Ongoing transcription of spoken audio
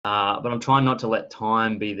but I'm trying not to let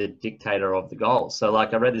time be the dictator of the goals. So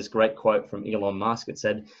like I read this great quote from Elon Musk. It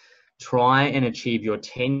said, try and achieve your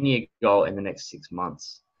 10-year goal in the next 6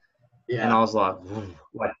 months. And Yeah. I was like,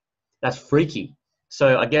 that's freaky.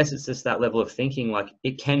 So I guess it's just that level of thinking, like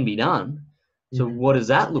it can be done. So what does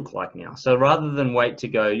that look like now? So rather than wait to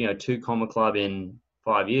go, 2 comma club in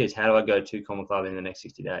 5 years, how do I go 2 comma club in the next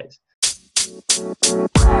 60 days?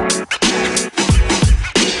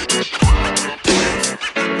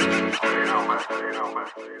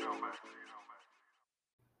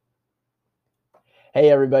 Hey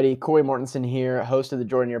everybody, Corey Mortensen here, host of the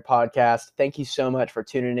Jordan Year podcast. Thank you so much for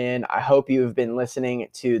tuning in. I hope you've been listening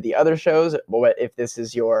to the other shows, but if this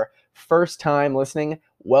is your first time listening,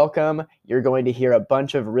 welcome. You're going to hear a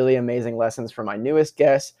bunch of really amazing lessons from my newest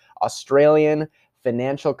guest, Australian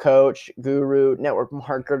financial coach, guru, network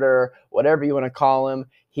marketer, whatever you want to call him.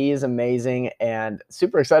 He is amazing and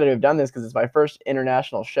super excited to have done this because it's my first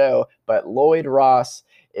international show, but Lloyd Ross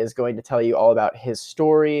is going to tell you all about his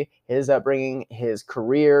story, his upbringing, his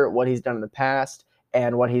career, what he's done in the past,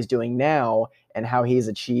 and what he's doing now, and how he's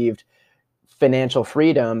achieved financial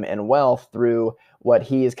freedom and wealth through what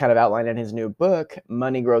he is kind of outlined in his new book,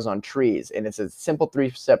 Money Grows on Trees. And it's a simple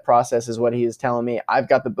 3-step process is what he is telling me. I've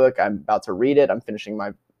got the book. I'm about to read it. I'm finishing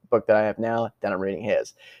my book that I have now, then I'm reading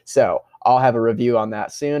his. So I'll have a review on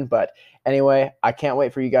that soon. But anyway, I can't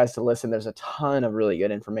wait for you guys to listen. There's a ton of really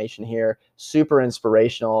good information here, super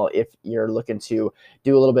inspirational if you're looking to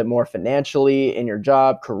do a little bit more financially in your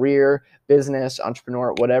job, career, business,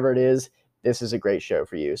 entrepreneur, whatever it is. This is a great show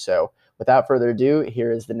for you. So without further ado,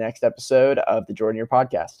 here is the next episode of the Jordan Year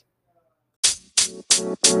podcast.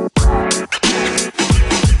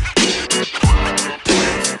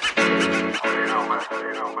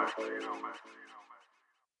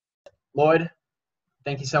 Lloyd,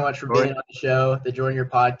 thank you so much for being on the show, the Jordan Year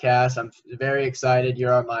podcast. I'm very excited.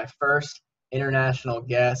 You're my first international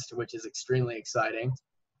guest, which is extremely exciting.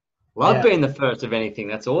 Love being the first of anything.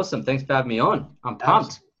 That's awesome. Thanks for having me on. I'm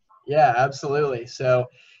pumped. Yeah, absolutely. So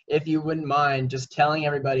if you wouldn't mind just telling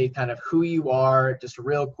everybody kind of who you are, just a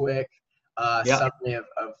real quick summary of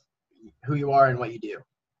who you are and what you do.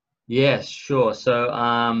 Yes, sure. So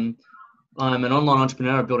I'm an online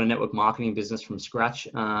entrepreneur. I built a network marketing business from scratch.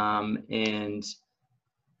 And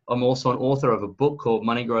I'm also an author of a book called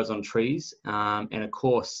Money Grows on Trees and a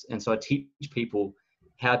course. And so I teach people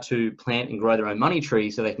how to plant and grow their own money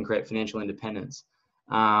tree so they can create financial independence.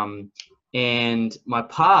 And my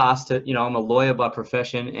past, I'm a lawyer by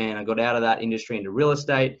profession, and I got out of that industry into real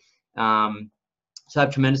estate. So I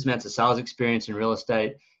have tremendous amounts of sales experience in real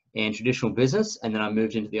estate and traditional business. And then I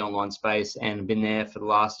moved into the online space and been there for the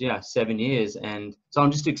last, 7 years. And so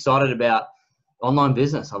I'm just excited about online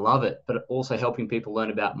business. I love it, but also helping people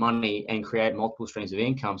learn about money and create multiple streams of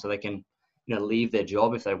income so they can, leave their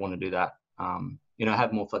job if they want to do that,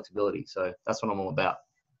 have more flexibility. So that's what I'm all about.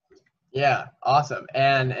 Yeah, awesome.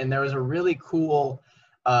 And there was a really cool,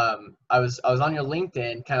 I was on your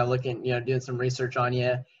LinkedIn kind of looking, doing some research on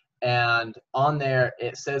you, and on there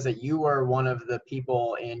it says that you were one of the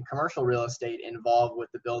people in commercial real estate involved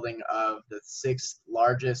with the building of the 6th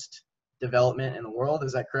largest development in the world.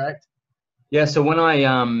 Is that correct? Yeah, so when I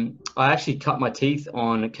actually cut my teeth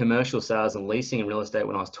on commercial sales and leasing in real estate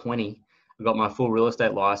when I was 20. I got my full real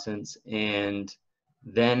estate license, and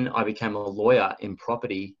then I became a lawyer in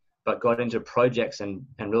property, but got into projects and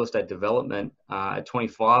real estate development. At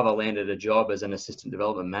 25, I landed a job as an assistant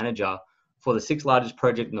development manager for the 6th largest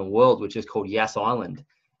project in the world, which is called Yas Island.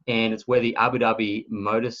 And it's where the Abu Dhabi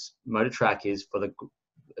motor track is for the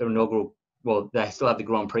inaugural, well, they still have the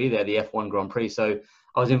Grand Prix there, the F1 Grand Prix. So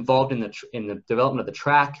I was involved in the development of the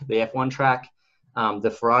track, the F1 track, the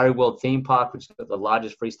Ferrari World Theme Park, which is the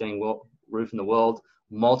largest freestanding roof in the world,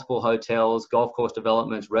 multiple hotels, golf course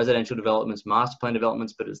developments, residential developments, master plan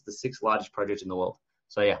developments, but it's the 6th largest project in the world.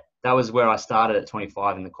 So yeah, that was where I started at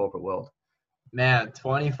 25 in the corporate world. Man,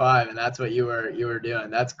 25, and that's what you were doing.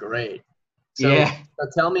 That's great. So, yeah. So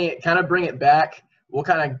tell me, kind of bring it back. We'll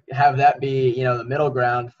kind of have that be, the middle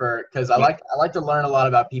ground because I like to learn a lot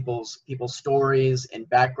about people's stories and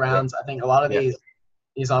backgrounds. I think a lot of these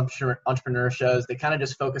entrepreneur shows, they kind of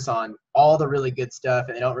just focus on all the really good stuff,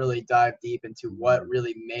 and they don't really dive deep into what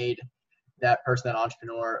really made that person, that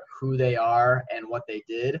entrepreneur, who they are and what they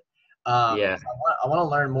did. So I want to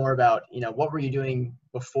learn more about, what were you doing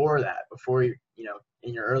before that, before you,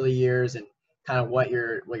 in your early years, and kind of what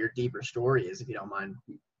your deeper story is, if you don't mind.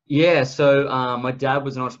 Yeah, so my dad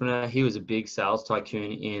was an entrepreneur. He was a big sales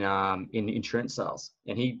tycoon in insurance sales,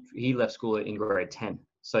 and he left school in grade 10,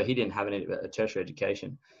 so he didn't have a tertiary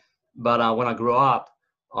education. But when I grew up,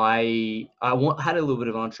 had a little bit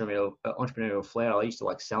of entrepreneurial flair. I used to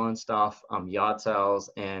like selling stuff, yard sales,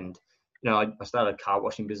 and I started a car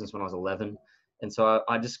washing business when I was 11, and so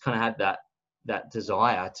I just kind of had that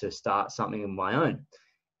desire to start something of my own.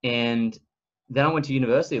 And then I went to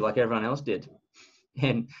university like everyone else did,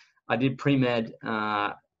 and I did pre-med.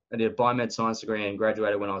 I did a biomed science degree and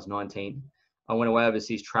graduated when I was 19. I went away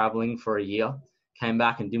overseas traveling for a year, came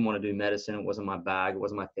back and didn't want to do medicine. It wasn't my bag. It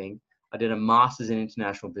wasn't my thing. I did a master's in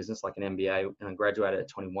international business, like an MBA, and I graduated at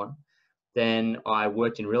 21. Then I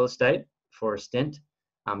worked in real estate for a stint.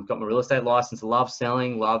 Got my real estate license. Love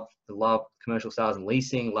selling, love commercial sales and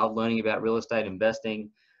leasing, love learning about real estate investing.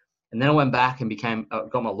 And then I went back and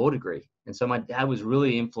got my law degree. And so my dad was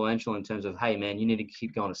really influential in terms of, hey man, you need to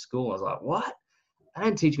keep going to school. I was like, what? They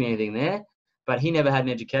didn't teach me anything there. But he never had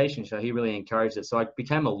an education, so he really encouraged it. So I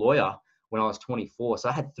became a lawyer when I was 24. So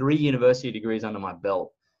I had 3 university degrees under my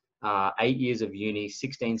belt. 8 years of uni,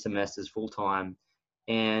 16 semesters full time.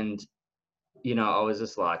 And, I was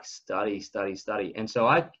just like, study. And so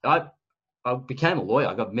I became a lawyer.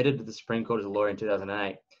 I got admitted to the Supreme Court as a lawyer in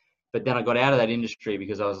 2008. But then I got out of that industry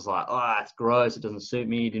because I was just like, it's gross. It doesn't suit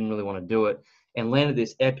me. Didn't really want to do it. And landed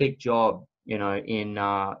this epic job, in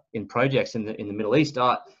projects in the Middle East.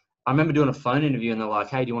 I remember doing a phone interview and they're like,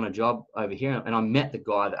 hey, do you want a job over here? And I met the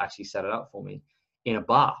guy that actually set it up for me in a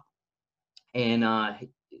bar. And,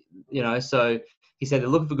 so he said they're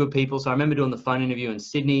looking for good people. So I remember doing the phone interview in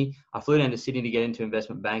Sydney. I flew down to Sydney to get into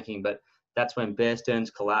investment banking, but that's when Bear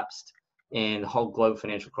Stearns collapsed and the whole global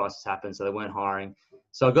financial crisis happened. So they weren't hiring.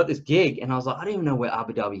 So I got this gig and I was like, I don't even know where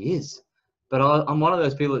Abu Dhabi is. But I'm one of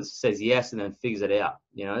those people that says yes and then figures it out,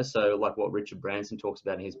 so like what Richard Branson talks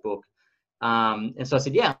about in his book. And so I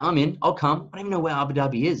said, yeah, I'm in. I'll come. I don't even know where Abu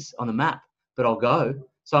Dhabi is on the map, but I'll go.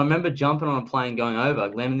 So I remember jumping on a plane, going over,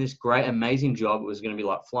 landing this great, amazing job. It was going to be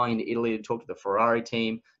like flying into Italy to talk to the Ferrari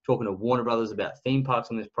team, talking to Warner Brothers about theme parks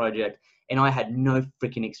on this project. And I had no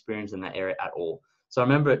freaking experience in that area at all. So I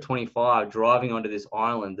remember at 25 driving onto this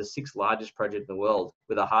island, the 6th largest project in the world,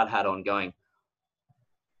 with a hard hat on going,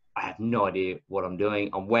 I have no idea what I'm doing.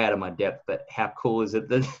 I'm way out of my depth, but how cool is it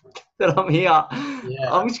that I'm here?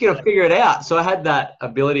 Yeah. I'm just going to figure it out. So I had that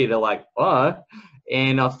ability to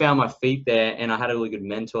and I found my feet there, and I had a really good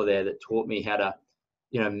mentor there that taught me how to,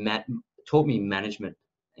 taught me management,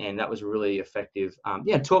 and that was really effective.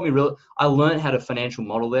 Taught me I learned how to financial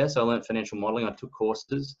model there. So I learned financial modeling. I took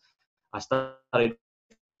courses. I started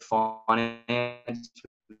finance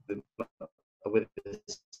with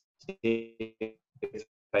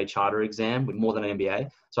a charter exam with more than an MBA.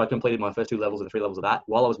 So I completed my first 2 levels of the 3 levels of that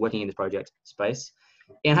while I was working in this project space,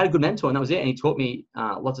 and I had a good mentor, and that was it. And he taught me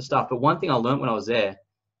lots of stuff. But one thing I learned when I was there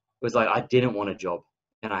was I didn't want a job,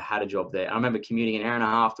 and I had a job there. I remember commuting an hour and a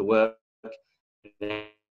half to work.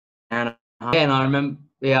 And I remember,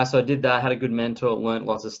 so I did that, had a good mentor, learned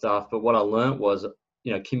lots of stuff. But what I learned was,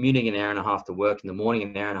 commuting an hour and a half to work in the morning,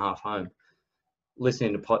 an hour and a half home,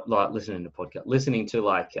 listening to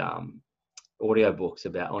audio books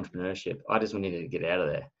about entrepreneurship. I just needed to get out of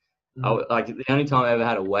there. The only time I ever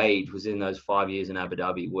had a wage was in those 5 years in Abu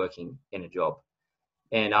Dhabi working in a job.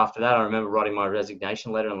 And after that, I remember writing my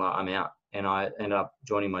resignation letter and I'm out. And I ended up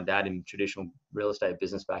joining my dad in traditional real estate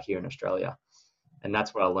business back here in Australia. And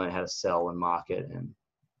that's where I learned how to sell and market. And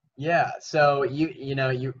yeah, so you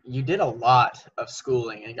did a lot of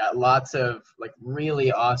schooling and got lots of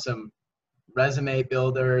really awesome resume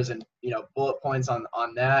builders and bullet points on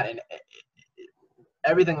that, and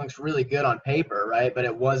everything looks really good on paper, right? But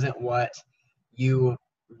it wasn't what you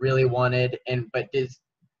really wanted. But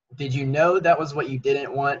did you know that was what you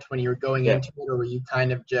didn't want when you were going into it, or were you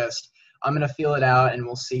kind of just, I'm gonna feel it out and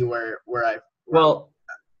we'll see where I?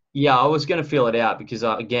 I was gonna feel it out because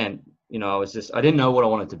I didn't know what I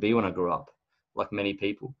wanted to be when I grew up, like many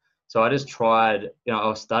people. So I just tried.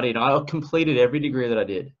 I studied. I completed every degree that I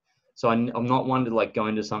did. So I'm not one to go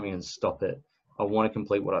into something and stop it. I want to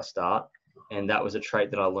complete what I start. And that was a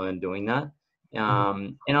trait that I learned doing that.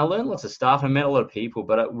 And I learned lots of stuff. I met a lot of people,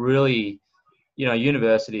 but it really,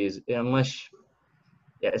 university is, it's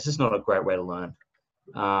just not a great way to learn.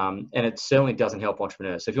 And it certainly doesn't help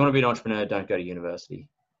entrepreneurs. So if you want to be an entrepreneur, don't go to university.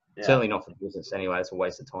 Yeah. Certainly not for business anyway. It's a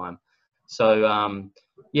waste of time. So, And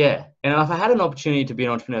if I had an opportunity to be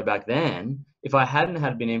an entrepreneur back then, if I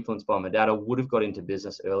hadn't been influenced by my dad, I would have got into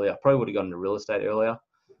business earlier. I probably would have got into real estate earlier.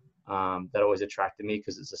 That always attracted me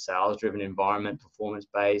because it's a sales-driven environment,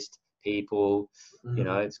 performance-based, people,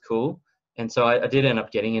 it's cool. And so I did end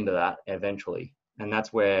up getting into that eventually. And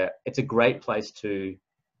that's where it's a great place to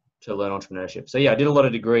learn entrepreneurship. So I did a lot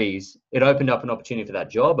of degrees. It opened up an opportunity for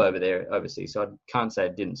that job over there overseas. So I can't say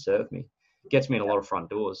it didn't serve me. It gets me in a lot of front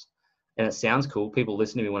doors. and it sounds cool. People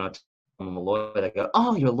listen to me when I tell them I'm a lawyer. They go,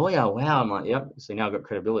 "Oh, you're a lawyer? Wow!" I'm like, "Yep." So now I've got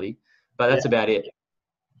credibility, but that's about it.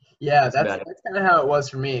 Yeah, That's about it. that's kind of how it was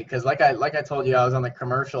for me. Because like I told you, I was on the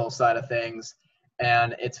commercial side of things,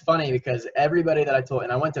 and it's funny because everybody that I told,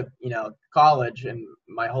 and I went to college, and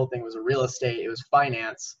my whole thing was a real estate. It was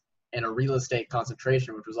finance and a real estate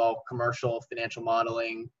concentration, which was all commercial, financial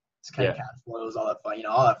modeling, it's kind of cash flows, all that fun,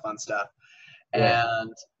 all that fun stuff. Yeah.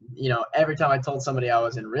 And every time I told somebody I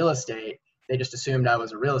was in real estate, they just assumed I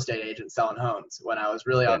was a real estate agent selling homes when I was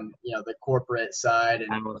really Yeah. on the corporate side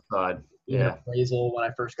and Analyst side. even Yeah. appraisal when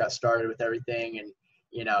I first got started with everything. And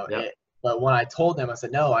Yeah. but when I told them, I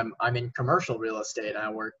said, no, I'm in commercial real estate and I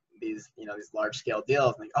work these these large scale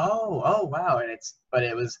deals. And like, oh wow. And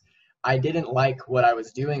I didn't like what I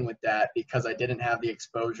was doing with that because I didn't have the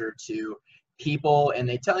exposure to people. And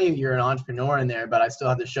they tell you you're an entrepreneur in there, but I still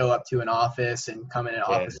have to show up to an office and come in at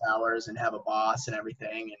office hours and have a boss and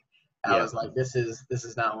everything. And I was like, this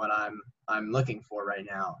is not what I'm looking for right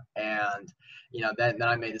now. And then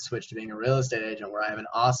I made the switch to being a real estate agent, where I have an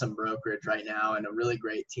awesome brokerage right now and a really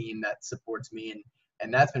great team that supports me,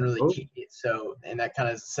 and that's been really key. So, and that kind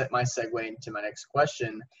of set my segue into my next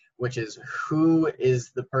question, which is, who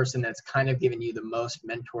is the person that's kind of given you the most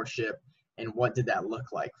mentorship, and what did that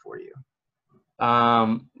look like for you?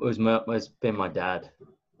 It's been my dad.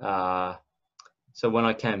 So when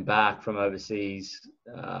I came back from overseas,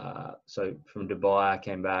 so from Dubai, I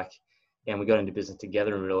came back and we got into business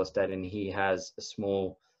together in real estate, and he has a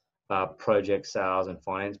small project sales and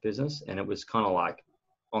finance business, and it was kind of like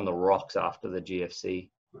on the rocks after the GFC.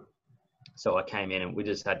 So I came in and we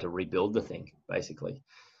just had to rebuild the thing, basically.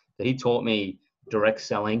 But he taught me direct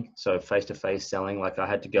selling, so face-to-face selling. Like I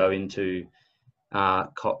had to go into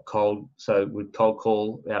so we'd cold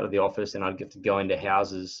call out of the office, and I'd get to go into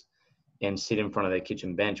houses and sit in front of their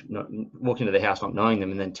kitchen bench, walk into the house not knowing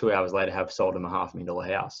them, and then 2 hours later have sold them a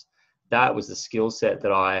 $500,000 house. That was the skill set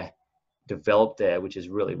that I developed there, which is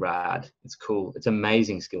really rad. It's cool. It's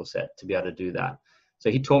amazing skill set to be able to do that.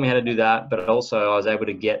 So he taught me how to do that, but also I was able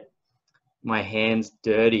to get my hands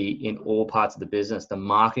dirty in all parts of the business: the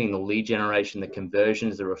marketing, the lead generation, the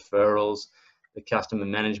conversions, the referrals, the customer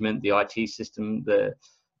management, the IT system, the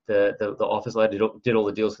office. I did all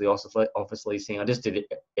the deals for the office leasing. I just did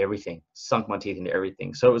everything, sunk my teeth into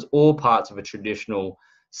everything. So it was all parts of a traditional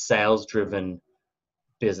sales-driven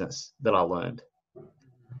business that I learned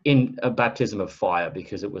in a baptism of fire,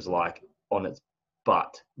 because it was like on its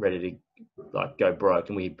butt, ready to like go broke,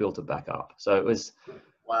 and we built it back up. So it was,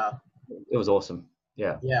 wow, it was awesome.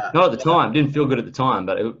 Yeah. Yeah. Not at the time, didn't feel good at the time,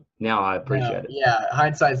 but now I appreciate it. Yeah.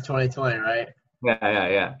 Hindsight's 20/20, right?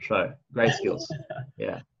 Yeah. So great skills.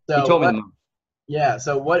 Yeah. So he taught me the most. Yeah.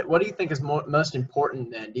 So what do you think is most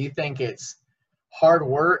important then? Do you think it's hard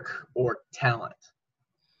work or talent?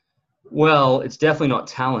 Well, it's definitely not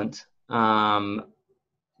talent.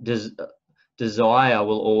 Desire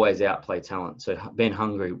will always outplay talent. So being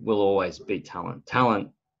hungry will always beat talent.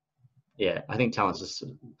 Yeah, I think talent's just,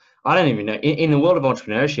 I don't even know. In the world of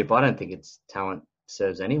entrepreneurship, I don't think it's talent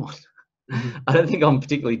serves anyone. Mm-hmm. I don't think I'm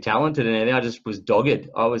particularly talented in anything. I just was dogged.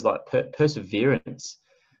 I was like perseverance.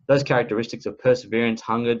 Those characteristics of perseverance,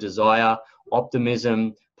 hunger, desire,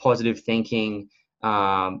 optimism, positive thinking,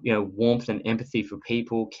 warmth and empathy for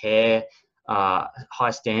people, care,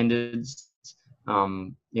 high standards,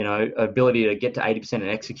 ability to get to 80% and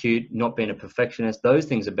execute, not being a perfectionist. Those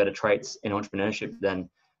things are better traits in entrepreneurship than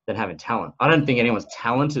having talent. I don't think anyone's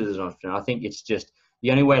talented as an entrepreneur. I think it's just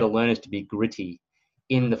the only way to learn is to be gritty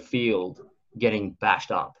in the field, getting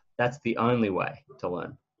bashed up. That's the only way to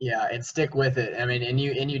learn. Yeah, and stick with it. I mean, and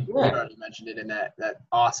you already mentioned it in that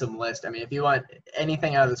awesome list. I mean, if you want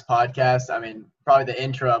anything out of this podcast, I mean, probably the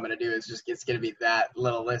intro I'm going to do is just, it's going to be that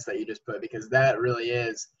little list that you just put, because that really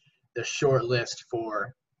is the short list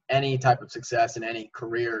for any type of success in any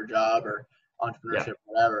career or job or entrepreneurship,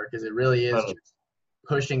 whatever, because it really is just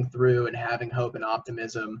pushing through and having hope and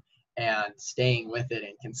optimism and staying with it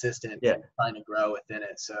and consistent and trying to grow within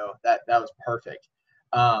it. So that was perfect.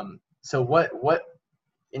 So what,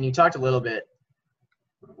 and you talked a little bit,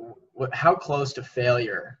 how close to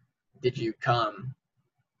failure did you come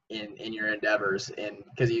in your endeavors? And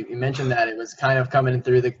because you mentioned that it was kind of coming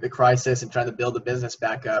through the crisis and trying to build the business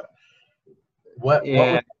back up. What was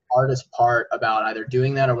the hardest part about either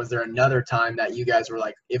doing that, or was there another time that you guys were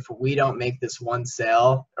like, if we don't make this one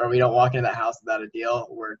sale or we don't walk into that house without a deal,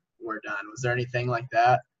 we're done? Was there anything like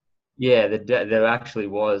that? Yeah, there actually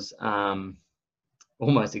was.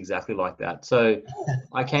 Almost exactly like that. So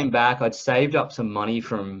I came back, I'd saved up some money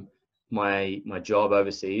from my job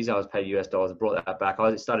overseas. I was paid US dollars, I brought that back.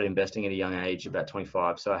 I started investing at a young age, about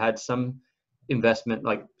 25. So I had some investment,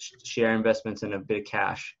 like share investments and a bit of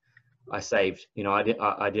cash I saved. You know,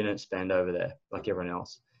 I didn't spend over there like everyone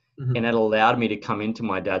else. Mm-hmm. And it allowed me to come into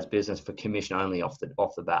my dad's business for commission only off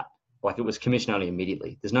the bat. Like it was commission only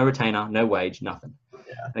immediately. There's no retainer, no wage, nothing.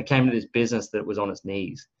 Yeah. And I came to this business that was on its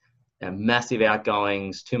knees, and massive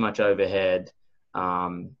outgoings, too much overhead.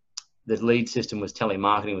 The lead system was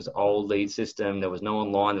telemarketing, it was an old lead system. There was no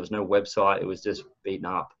online, there was no website. It was just beaten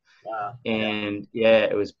up. Wow. And yeah,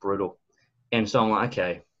 it was brutal. And so I'm like,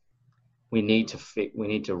 okay, we need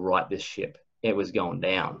to right this ship. It was going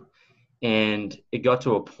down. And it got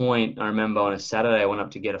to a point, I remember on a Saturday, I went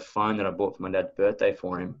up to get a phone that I bought for my dad's birthday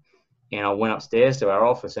for him. And I went upstairs to our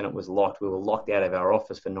office and it was locked. We were locked out of our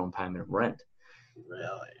office for non-payment of rent.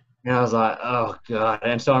 Really? And I was like, oh God.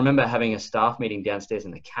 And so I remember having a staff meeting downstairs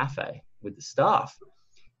in the cafe with the staff.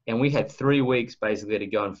 And we had 3 weeks basically to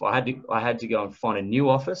go and I had to go and find a new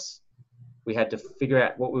office. We had to figure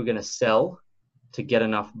out what we were going to sell to get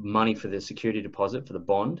enough money for the security deposit for the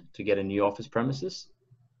bond to get a new office premises.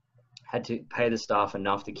 Had to pay the staff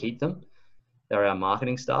enough to keep them. They were our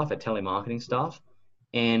marketing staff, our telemarketing staff.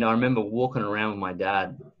 And I remember walking around with my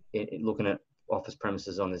dad, looking at office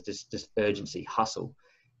premises on this just urgency, hustle.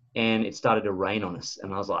 And it started to rain on us.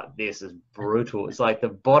 And I was like, this is brutal. It's like the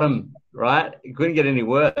bottom, right? It couldn't get any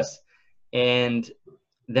worse. And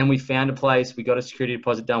then we found a place. We got a security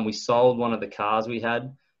deposit done. We sold one of the cars we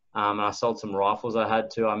had. And I sold some rifles I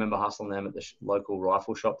had too. I remember hustling them at the local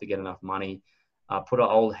rifle shop to get enough money. Put an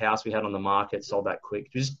old house we had on the market, sold that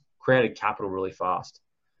quick. Just created capital really fast.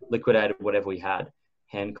 Liquidated whatever we had.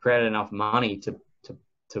 And created enough money to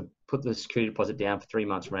put the security deposit down for 3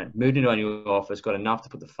 months rent. Moved into a new office, got enough to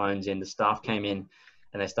put the phones in. The staff came in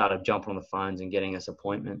and they started jumping on the phones and getting us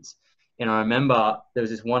appointments. And I remember there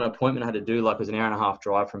was this one appointment I had to do, like it was an 1.5 hour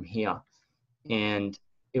drive from here. And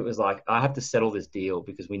it was like, I have to settle this deal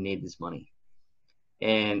because we need this money.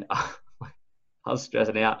 And I was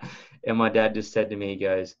stressing out. And my dad just said to me, he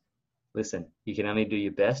goes, listen, you can only do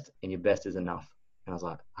your best and your best is enough. And I was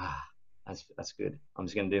like, that's good. I'm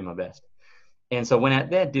just going to do my best. And so I went out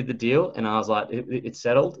there, did the deal, and I was like, it's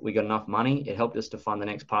settled. We got enough money. It helped us to fund the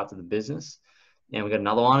next parts of the business. And we got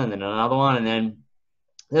another one and then another one. And then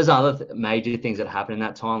there's other major things that happened in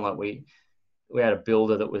that time. Like we had a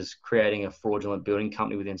builder that was creating a fraudulent building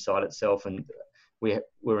company within inside itself. And we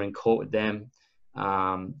were in court with them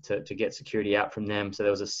to get security out from them. So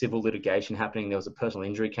there was a civil litigation happening. There was a personal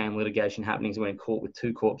injury claim litigation happening. So we went in court with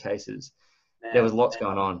 2 court cases. There was lots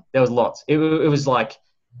going on. There was lots. It was like,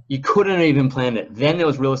 you couldn't even plan it. Then there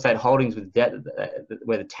was real estate holdings with debt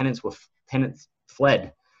where the tenants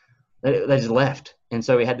fled. They just left. And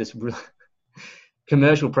so we had this real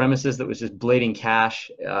commercial premises that was just bleeding cash.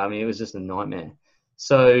 I mean, it was just a nightmare.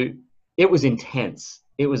 So it was intense.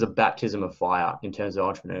 It was a baptism of fire in terms of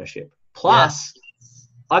entrepreneurship. Plus,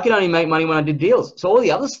 I could only make money when I did deals. So all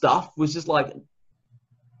the other stuff was just like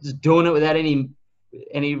just doing it without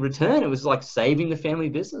any return. It was like saving the family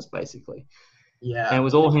business basically. Yeah. And it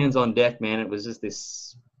was all hands on deck, man. It was just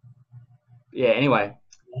this. Yeah. Anyway,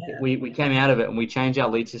 we came out of it and we changed our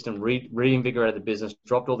lead system, reinvigorated the business,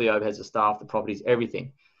 dropped all the overheads, the staff, the properties,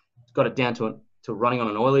 everything. Got it down to running on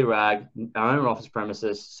an oily rag, our own office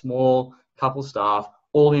premises, small couple staff,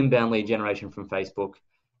 all inbound lead generation from Facebook,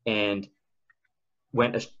 and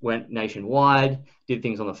went nationwide, did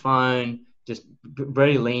things on the phone, just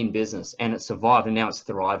very lean business, and it survived and now it's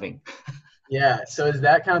thriving. Yeah. So is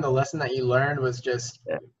that kind of the lesson that you learned was just,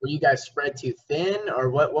 were you guys spread too thin, or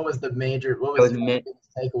what was the biggest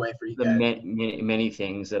takeaway for you guys? Many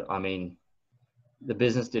things that, I mean, the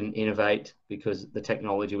business didn't innovate because the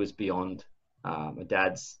technology was beyond my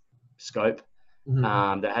dad's scope.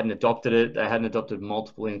 Mm-hmm. They hadn't adopted it. They hadn't adopted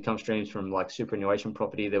multiple income streams from like superannuation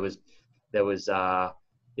property. There was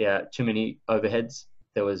too many overheads.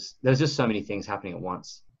 There was just so many things happening at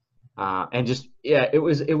once.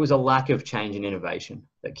 It was a lack of change and innovation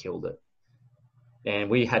that killed it. And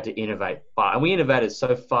we had to innovate, and we innovated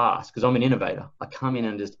so fast because I'm an innovator. I come in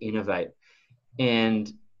and just innovate,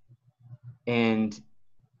 and I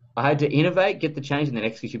had to innovate, get the change, and then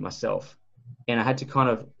execute myself. And I had to kind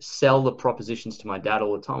of sell the propositions to my dad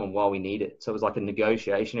all the time and why we need it. So it was like a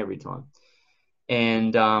negotiation every time.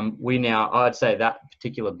 And I'd say that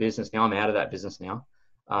particular business, now I'm out of that business now.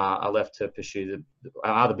 I left to pursue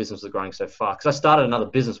our other business was growing so fast because I started another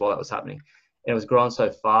business while that was happening. And it was growing so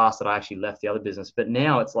fast that I actually left the other business. But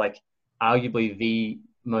now it's like arguably the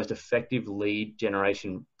most effective lead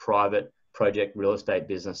generation private project real estate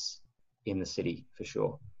business in the city for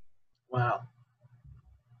sure. Wow.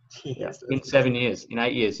 Jeez, yeah. In 7 years, in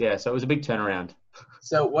 8 years. Yeah. So it was a big turnaround.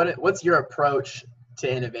 So what's your approach to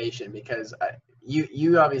innovation? Because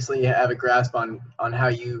you obviously have a grasp on how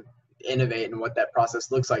you innovate and what that process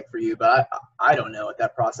looks like for you, but I don't know what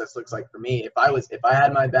that process looks like for me. If I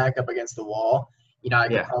had my back up against the wall, I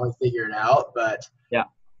could Yeah. probably figure it out, but Yeah.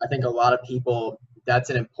 I think a lot of people, that's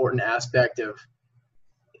an important aspect of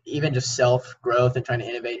even just self growth and trying to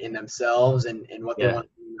innovate in themselves and what they Yeah. want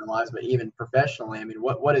to do in their lives, but even professionally. I mean,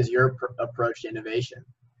 what is your approach to innovation?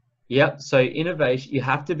 Yep. So innovation, you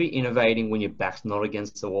have to be innovating when your back's not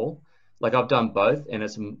against the wall. Like I've done both, and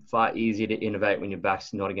it's far easier to innovate when your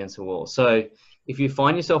back's not against the wall. So if you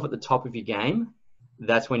find yourself at the top of your game,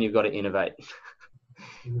 that's when you've got to innovate.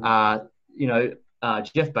 Mhm.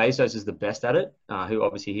 Jeff Bezos is the best at it, who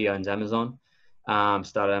obviously he owns Amazon,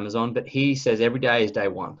 started Amazon, but he says every day is day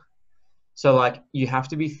one. So like you have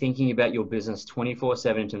to be thinking about your business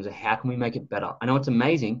 24/7 in terms of how can we make it better? I know it's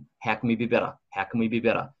amazing. How can we be better? How can we be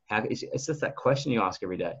better? It's just that question you ask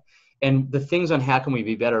every day. And the things on how can we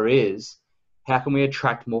be better is how can we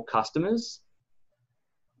attract more customers?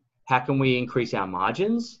 How can we increase our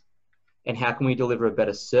margins? And how can we deliver a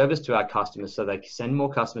better service to our customers so they send more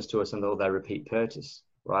customers to us and they repeat purchase,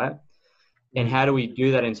 right? And how do we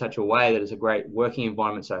do that in such a way that it's a great working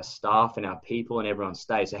environment so our staff and our people and everyone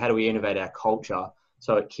stays? So how do we innovate our culture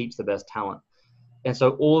so it keeps the best talent? And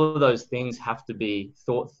so all of those things have to be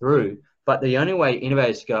thought through. But the only way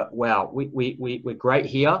innovators go, wow, we're great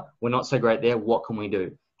here. We're not so great there. What can we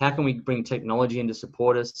do? How can we bring technology in to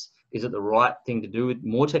support us? Is it the right thing to do with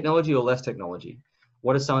more technology or less technology?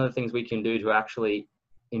 What are some of the things we can do to actually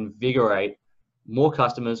invigorate more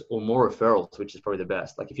customers or more referrals, which is probably the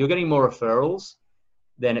best. Like if you're getting more referrals,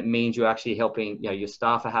 then it means you're actually helping, your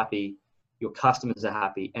staff are happy, your customers are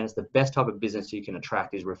happy, and it's the best type of business you can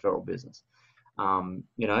attract is referral business. How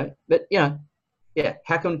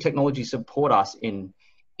can technology support us in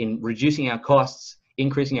reducing our costs,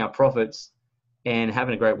 increasing our profits, and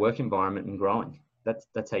having a great work environment and growing?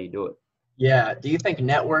 That's how you do it. Yeah. Do you think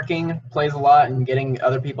networking plays a lot in getting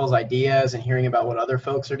other people's ideas and hearing about what other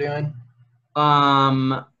folks are doing?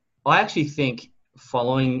 I actually think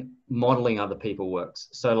modeling other people works.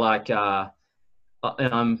 So like, I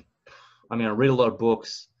read a lot of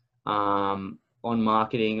books on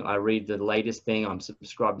marketing. I read the latest thing. I'm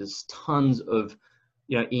subscribed to tons of,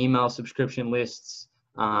 email subscription lists.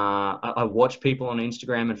 I watch people on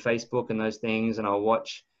Instagram and Facebook and those things, and I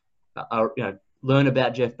watch, learn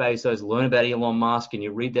about Jeff Bezos, learn about Elon Musk, and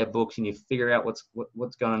you read their books and you figure out what's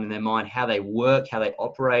going on in their mind, how they work, how they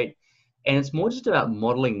operate. And it's more just about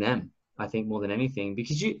modeling them, I think, more than anything,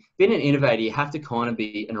 because being an innovator, you have to kind of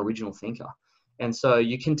be an original thinker. And so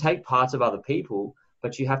you can take parts of other people,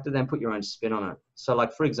 but you have to then put your own spin on it. So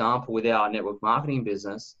like, for example, with our network marketing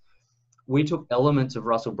business, we took elements of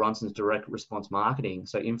Russell Brunson's direct response marketing,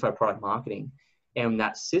 so info product marketing, and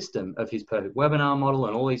that system of his perfect webinar model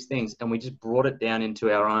and all these things, and we just brought it down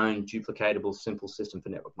into our own duplicatable, simple system for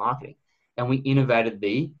network marketing. And we innovated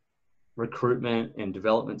the recruitment and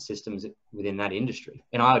development systems within that industry.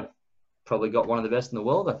 And I probably got one of the best in the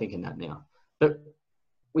world, I think, in that now. But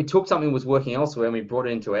we took something that was working elsewhere and we brought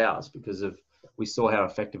it into ours because we saw how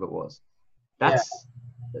effective it was.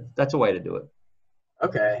 That's a way to do it.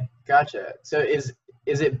 Okay, gotcha. So is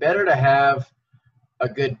it better to have a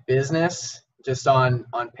good business just on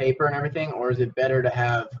paper and everything, or is it better to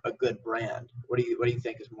have a good brand? What do you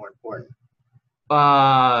think is more important?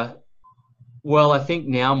 Well, I think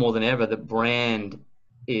now more than ever, the brand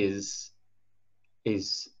is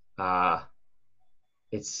it's got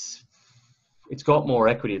more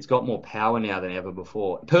equity. It's got more power now than ever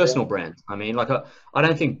before. Personal brands. I mean, like I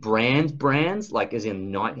don't think brands like as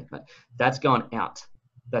in Nike, that's gone out.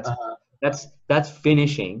 That's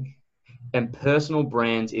finishing, and personal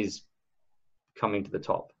brands is coming to the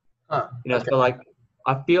top. So like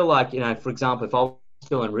I feel like, for example, if I was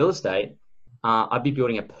still in real estate, I'd be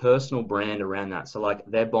building a personal brand around that. So like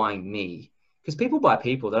they're buying me, because people buy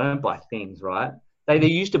people, they don't buy things, right? They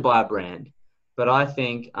used to buy a brand, but I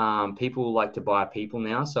think people like to buy people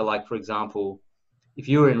now. So like, for example, if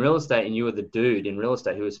you were in real estate and you were the dude in real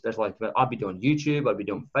estate who was specialized, I'd be doing YouTube, I'd be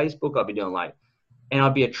doing Facebook, I'd be doing and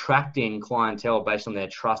I'd be attracting clientele based on their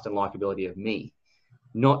trust and likability of me,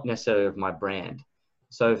 not necessarily of my brand.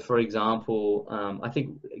 So for example, I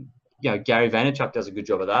think, Gary Vaynerchuk does a good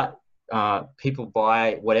job of that. People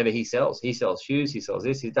buy whatever he sells. He sells shoes, he sells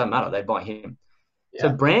this, it doesn't matter. They buy him. Yeah.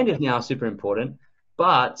 So brand is now super important,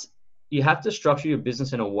 but you have to structure your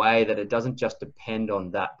business in a way that it doesn't just depend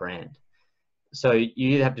on that brand. So you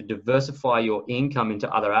either have to diversify your income into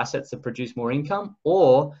other assets that produce more income,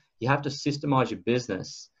 or you have to systemize your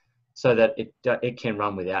business so that it can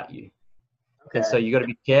run without you. Okay. And so you got to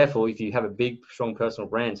be careful. If you have a big, strong personal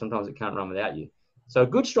brand, sometimes it can't run without you. So a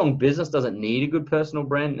good, strong business doesn't need a good personal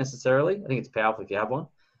brand necessarily. I think it's powerful if you have one.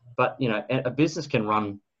 But, you know, a business can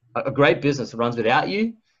run, a great business runs without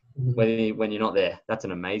you when you're not there. That's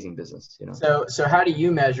an amazing business, you know. So how do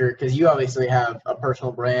you measure, because you obviously have a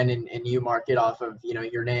personal brand and you market off of, you know,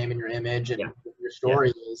 your name and your image and your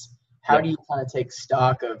story is, how do you kind of take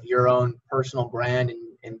stock of your own personal brand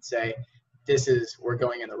and say, we're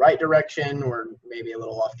going in the right direction, or maybe a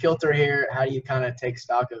little off kilter here? How do you kind of take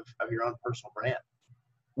stock of your own personal brand?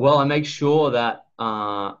 Well, I make sure that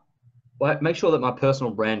my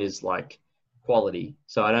personal brand is like quality.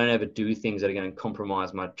 So I don't ever do things that are going to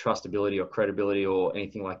compromise my trustability or credibility or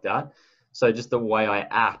anything like that. So just the way I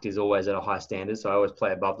act is always at a high standard. So I always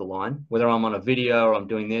play above the line. Whether I'm on a video or I'm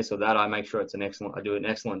doing this or that, I make sure I do an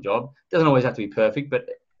excellent job. It doesn't always have to be perfect, but,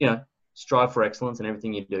 you know, strive for excellence in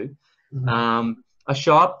everything you do. I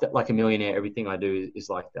show up like a millionaire. Everything I do is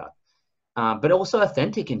like that. But also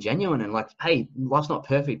authentic and genuine, and like, hey, life's not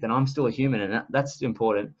perfect and I'm still a human, and that's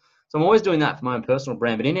important. So I'm always doing that for my own personal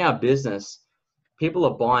brand. But in our business, people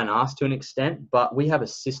are buying us to an extent, but we have a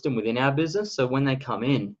system within our business. So when they come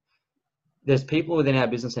in, there's people within our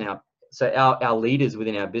business and our leaders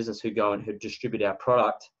within our business who go and who distribute our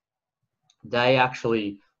product. They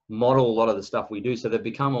actually model a lot of the stuff we do. So they've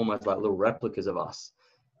become almost like little replicas of us.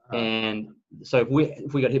 And so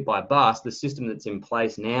if we got hit by a bus, the system that's in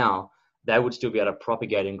place now, they would still be able to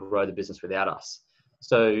propagate and grow the business without us.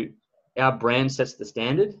 So our brand sets the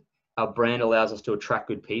standard. Our brand allows us to attract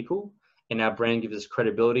good people, and our brand gives us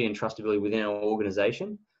credibility and trustability within our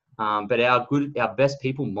organization. But our best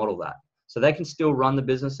people model that. So they can still run the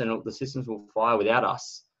business and the systems will fire without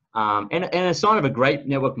us. And a sign of a great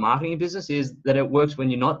network marketing business is that it works when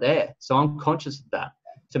you're not there. So I'm conscious of that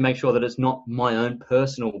to make sure that it's not my own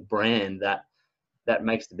personal brand that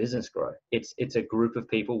makes the business grow. It's a group of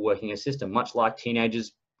people working a system, much like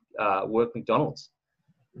teenagers work McDonald's.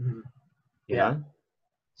 You know?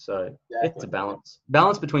 So it's a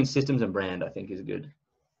balance between systems and brand, I think, is good.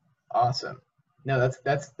 Awesome. No,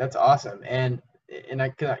 that's awesome. And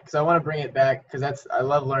because I want to bring it back, because I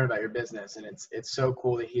love learning about your business, and it's so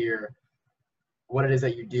cool to hear what it is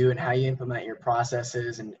that you do and how you implement your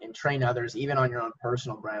processes and train others, even on your own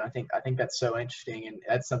personal brand. I think that's so interesting, and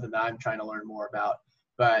that's something that I'm trying to learn more about.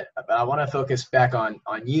 But I want to focus back on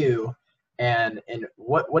you and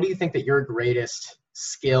what do you think that your greatest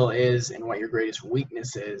skill is and what your greatest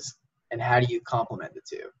weakness is, and how do you complement the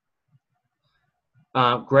two?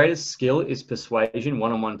 Greatest skill is persuasion,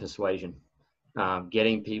 one-on-one persuasion,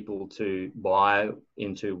 getting people to buy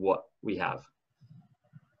into what we have.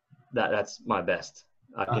 That's my best.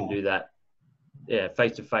 I can do that. Yeah,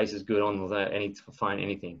 face to face is good on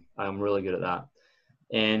anything. I'm really good at that.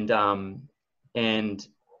 And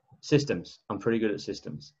systems. I'm pretty good at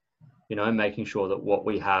systems. You know, making sure that what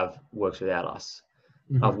we have works without us.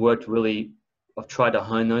 I've tried to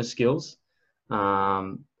hone those skills.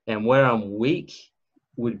 And where I'm weak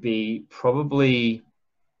would be probably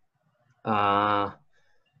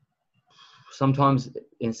sometimes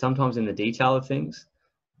in the detail of things.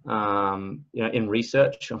 You know, in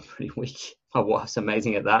research, I'm pretty weak. My wife's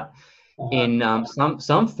amazing at that. In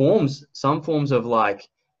some forms of like,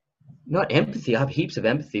 not empathy. I have heaps of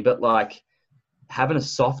empathy, but like having a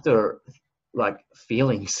softer like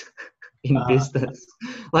feelings in business.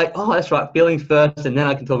 Like, oh, that's right, feelings first, and then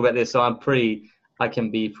I can talk about this. So I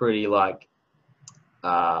can be pretty like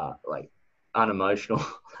unemotional.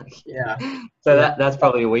 So that's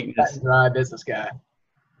probably a weakness. Dry business guy.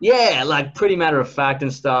 Yeah, like pretty matter of fact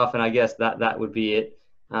and stuff. And I guess that would be it.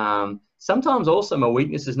 Sometimes also my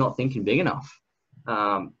weakness is not thinking big enough.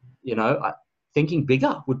 You know, thinking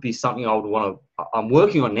bigger would be something I would want to, I'm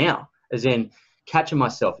working on now, as in catching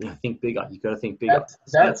myself, you know, think bigger. You got to think bigger.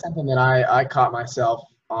 That's something that I caught myself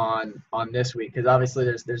on this week, because obviously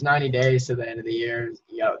there's 90 days to the end of the year,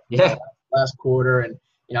 you know, last quarter. And,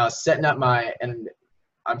 you know, I was setting up and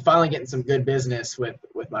I'm finally getting some good business with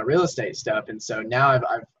my real estate stuff. And so now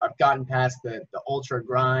I've gotten past the ultra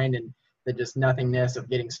grind and the just nothingness of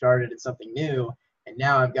getting started at something new. And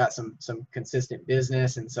now I've got some consistent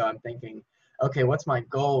business. And so I'm thinking, okay, what's my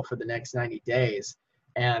goal for the next 90 days?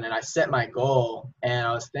 And I set my goal, and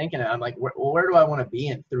I was thinking, I'm like, where do I want to be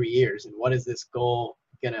in 3 years? And what is this goal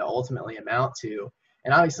going to ultimately amount to?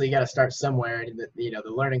 And obviously you got to start somewhere. And the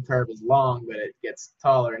learning curve is long, but it gets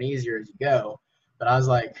taller and easier as you go. But I was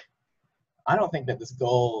like, I don't think that this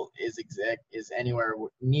goal is anywhere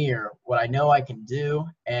near what I know I can do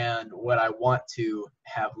and what I want to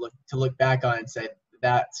look back on and say,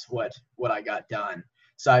 that's what I got done.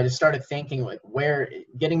 So I just started thinking, like,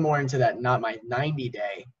 getting more into that, not my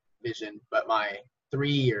 90-day vision, but my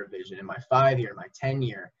 3-year vision and my 5-year, my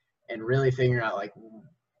 10-year, and really figuring out like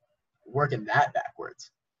working that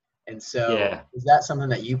backwards. And so Yeah. is that something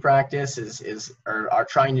that you practice or are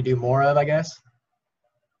trying to do more of, I guess?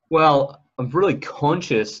 Well, I'm really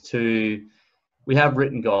conscious we have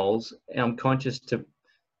written goals, and I'm conscious to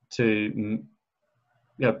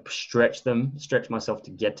stretch myself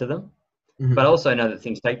to get to them. Mm-hmm. But I also know that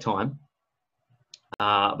things take time.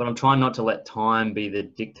 But I'm trying not to let time be the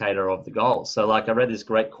dictator of the goal. So like I read this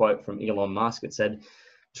great quote from Elon Musk. It said,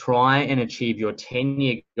 try and achieve your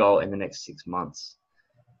 10-year goal in the next 6 months.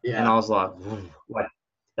 Yeah. And I was like,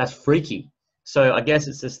 that's freaky. So I guess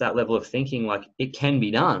it's just that level of thinking, like it can be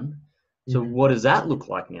done. So what does that look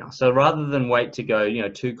like now? So rather than wait to go,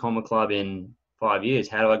 2 Comma Club in 5 years,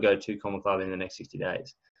 how do I go 2 Comma Club in the next 60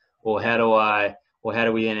 days? Or how do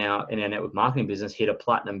we in our network marketing business hit a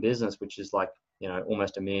platinum business, which is like,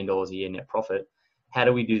 almost $1 million a year net profit? How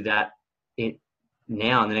do we do that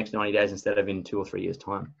now in the next 90 days instead of in 2 or 3 years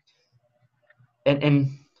time?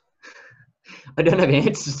 And I don't have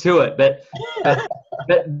answers to it, but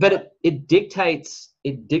it dictates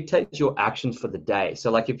your actions for the day. So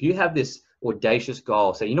like if you have this audacious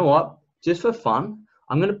goal, say, you know what, just for fun,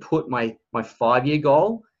 I'm going to put my 5-year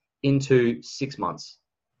goal into 6 months.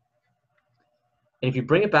 And if you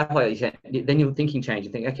bring it back like that, then your thinking change.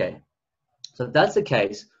 You think, okay, so if that's the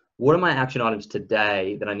case, what are my action items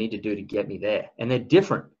today that I need to do to get me there? And they're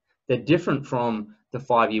different. They're different from the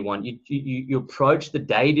 5-year one. You approach the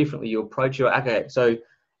day differently. You approach okay, so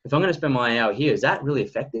if I'm going to spend my hour here, is that really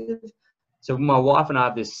effective? So my wife and I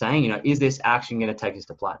have this saying, is this action going to take us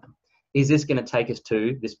to platinum? Is this going to take us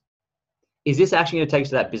to this? Is this action going to take us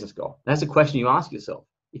to that business goal? That's a question you ask yourself.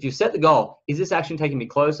 If you set the goal, is this action taking me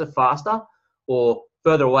closer, faster, or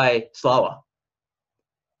further away, slower?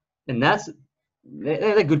 And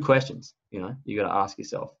they're good questions. You got to ask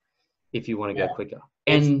yourself if you want to go quicker.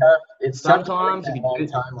 And it's sometimes tough to break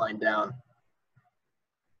that long timeline down.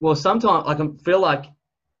 Well, sometimes I feel like,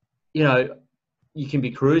 you can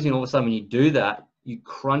be cruising. All of a sudden when you do that, you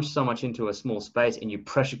crunch so much into a small space and you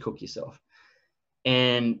pressure cook yourself.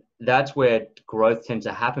 And that's where growth tends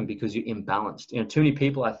to happen because you're imbalanced. Too many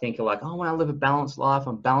people I think are like, oh, when I live a balanced life,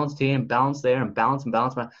 I'm balanced here and balanced there and balanced.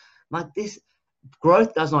 Like this,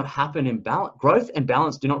 growth does not happen in balance. Growth and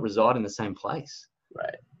balance do not reside in the same place.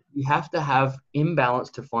 Right. You have to have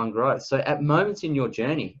imbalance to find growth. So at moments in your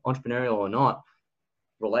journey, entrepreneurial or not,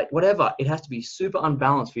 whatever, it has to be super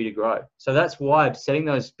unbalanced for you to grow. So that's why setting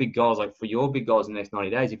those big goals, like for your big goals in the next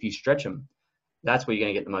 90 days, if you stretch them, that's where you're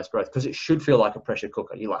going to get the most growth, because it should feel like a pressure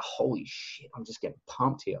cooker. You're like, holy shit, I'm just getting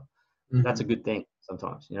pumped here. Mm-hmm. That's a good thing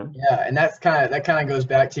sometimes, Yeah, and that kind of goes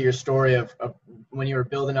back to your story of when you were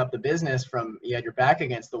building up the business you had your back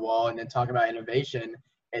against the wall, and then talking about innovation.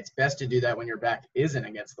 It's best to do that when your back isn't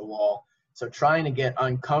against the wall. So trying to get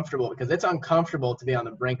uncomfortable, because it's uncomfortable to be on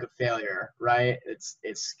the brink of failure, right? It's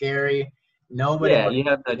scary. Nobody. Yeah, you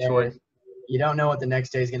have no choice. You don't know what the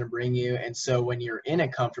next day is going to bring you. And so when you're in a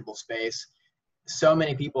comfortable space, so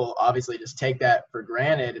many people obviously just take that for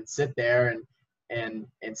granted and sit there and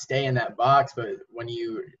stay in that box. But when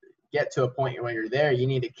you get to a point where you're there, you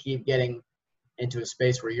need to keep getting into a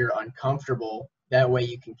space where you're uncomfortable. That way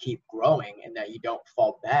you can keep growing and that you don't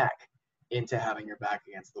fall back into having your back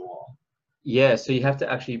against the wall. Yeah, so you have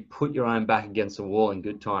to actually put your own back against the wall in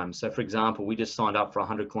good times. So for example, we just signed up for a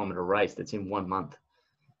 100-kilometer race that's in 1 month.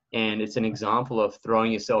 And it's an example of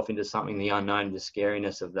throwing yourself into something, the unknown, the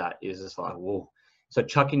scariness of that is just like, whoa. So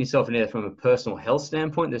chucking yourself in there from a personal health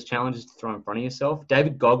standpoint, there's challenges to throw in front of yourself.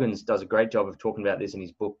 David Goggins does a great job of talking about this in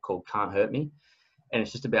his book called Can't Hurt Me. And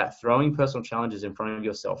it's just about throwing personal challenges in front of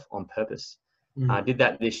yourself on purpose. Mm-hmm. I did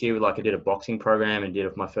that this year. I did a boxing program and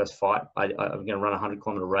did my first fight. I'm going to run a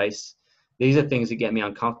 100-kilometer race. These are things that get me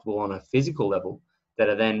uncomfortable on a physical level that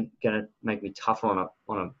are then going to make me tougher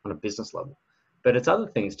on a business level. But it's other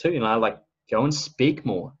things too, like go and speak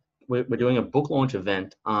more. We're doing a book launch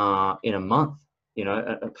event in a month,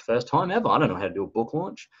 first time ever. I don't know how to do a book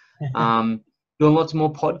launch. Doing lots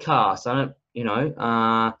more podcasts.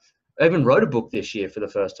 I even wrote a book this year for the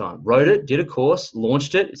first time. Wrote it, did a course,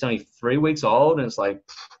 launched it. It's only 3 weeks old, and it's like,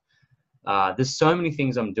 there's so many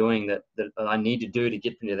things I'm doing that I need to do to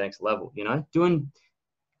get to the next level,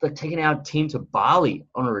 taking our team to Bali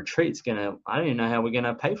on a retreat. I don't even know how we're going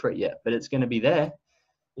to pay for it yet, but it's going to be there.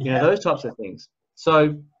 Those types of things.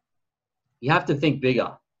 So you have to think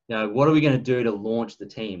bigger. What are we going to do to launch the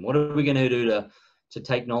team? What are we going to do to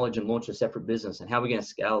take knowledge and launch a separate business? And how are we going to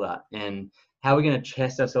scale that? And how are we going to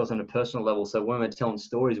test ourselves on a personal level? So when we're telling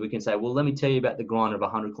stories, we can say, well, let me tell you about the grind of a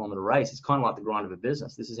 100-kilometer race. It's kind of like the grind of a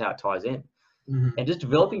business. This is how it ties in. Mm-hmm. And just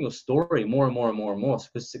developing your story more and more and more and more,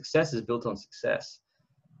 because success is built on success.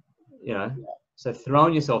 So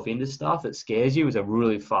throwing yourself into stuff that scares you is a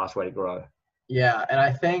really fast way to grow. Yeah, and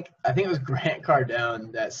I think it was Grant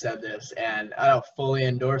Cardone that said this, and I don't fully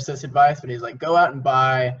endorse this advice, but he's like, go out and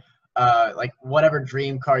buy like whatever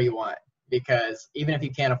dream car you want, because even if you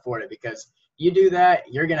can't afford it, because you do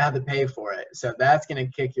that, you're gonna have to pay for it. So that's gonna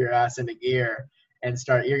kick your ass into gear and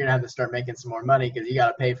you're gonna have to start making some more money because you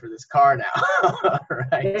gotta pay for this car now.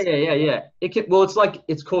 Right? Yeah.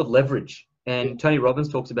 It's called leverage. And Tony Robbins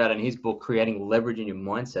talks about it in his book, Creating Leverage in Your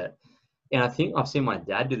Mindset. And I think I've seen my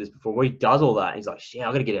dad do this before, where he does all that. He's like, shit,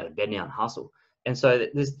 I got to get out of bed now and hustle. And so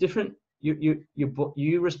there's different, you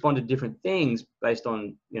respond to different things based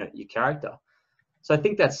on, your character. So I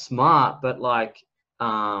think that's smart, but like,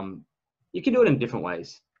 you can do it in different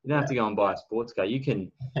ways. You don't have to go and buy a sports car. You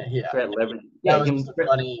can create leverage. Yeah, that was a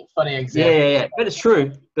funny example. Yeah. But it's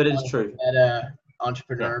true. At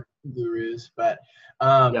entrepreneur gurus, but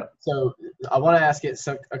so I want to ask it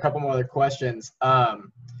a couple more other questions.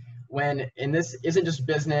 And this isn't just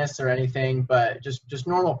business or anything, but just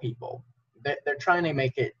normal people. They're trying to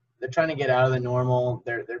make it. They're trying to get out of the normal.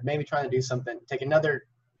 They're maybe trying to do something, take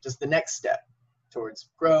just the next step towards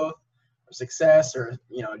growth or success, or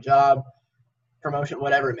a job, promotion,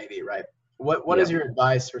 whatever it may be. Right? What is your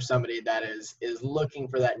advice for somebody that is looking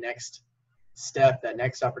for that next step, that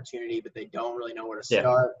next opportunity, but they don't really know where to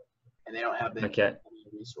start, and they don't have the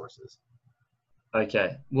resources?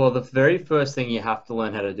 Okay. Well, the very first thing you have to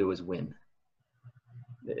learn how to do is win.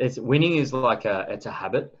 Winning is like it's a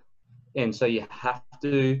habit. And so you have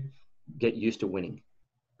to get used to winning.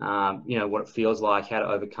 What it feels like, how to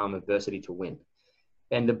overcome adversity to win.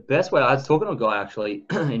 And the best way, I was talking to a guy actually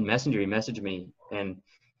in Messenger, he messaged me, and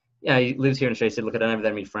he lives here in Australia. He said, look, I don't have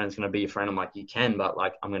that many friends. Can I be your friend? I'm like, you can, but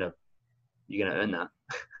like, you're going to earn that.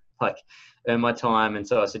 Like, earn my time. And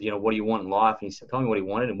so I said, what do you want in life? And he said, tell me what he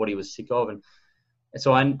wanted and what he was sick of. And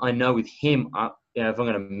so I know with him, if I'm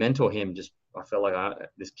going to mentor him, I felt like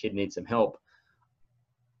this kid needs some help.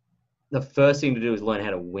 The first thing to do is learn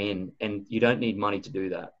how to win, and you don't need money to do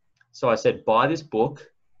that. So I said, buy this book.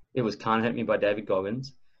 It was Can't Hurt Me by David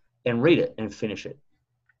Goggins, and read it and finish it.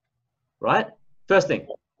 Right? First thing,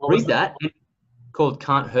 read that. It's called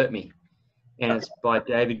Can't Hurt Me, and it's by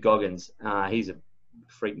David Goggins. He's a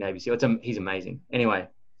freak Navy SEAL. He's amazing. Anyway,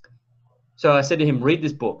 so I said to him, read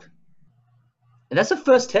this book. And that's the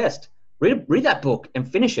first test. Read that book and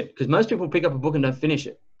finish it, because most people pick up a book and don't finish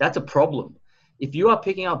it. That's a problem. If you are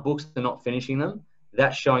picking up books and not finishing them,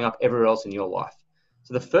 that's showing up everywhere else in your life.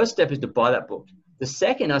 So the first step is to buy that book. The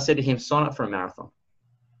second, I said to him, sign up for a marathon.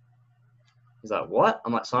 He's like, what?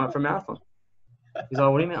 I'm like, sign up for a marathon. He's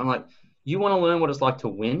like, what do you mean? I'm like, you want to learn what it's like to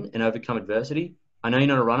win and overcome adversity? I know you're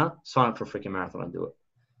not a runner. Sign up for a freaking marathon and do it.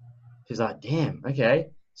 He's like, damn, okay.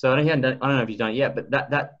 So I don't know if you've done it yet, but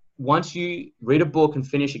that once you read a book and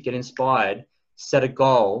finish it, get inspired, set a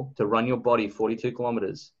goal to run your body 42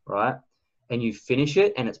 kilometers, right? And you finish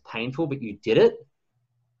it and it's painful, but you did it.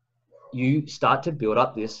 You start to build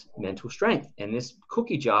up this mental strength and this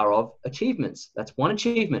cookie jar of achievements. That's one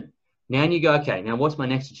achievement. Now you go, okay, now what's my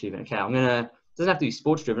next achievement? Okay, doesn't have to be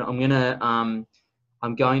sports driven. I'm going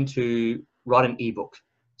to write an ebook.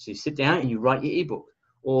 So you sit down and you write your ebook.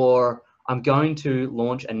 Or I'm going to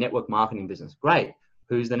launch a network marketing business. Great.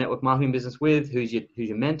 Who's the network marketing business with? Who's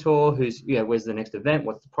your mentor? Where's the next event?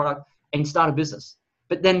 What's the product? And start a business.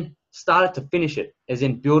 But then start it to finish it, as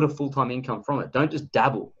in build a full-time income from it. Don't just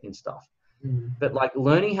dabble in stuff. Mm-hmm. But like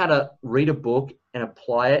learning how to read a book and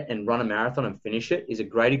apply it and run a marathon and finish it is a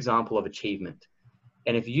great example of achievement.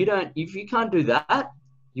 And if you can't do that,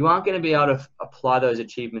 you aren't going to be able to apply those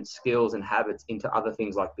achievement skills and habits into other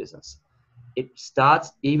things like business. It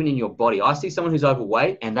starts even in your body. I see someone who's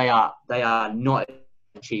overweight and they are not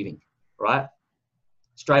achieving, right?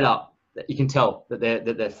 Straight up. You can tell that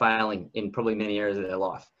they're failing in probably many areas of their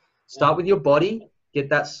life. Start with your body, get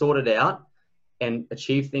that sorted out and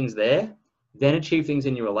achieve things there. Then achieve things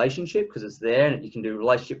in your relationship, because it's there and you can do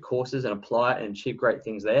relationship courses and apply it and achieve great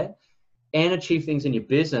things there. And achieve things in your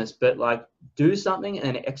business, but like do something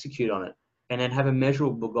and execute on it, and then have a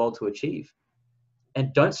measurable goal to achieve.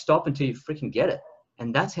 And don't stop until you freaking get it.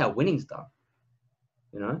 And that's how winning's done.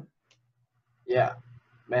 Yeah,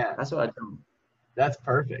 man. That's what I do. That's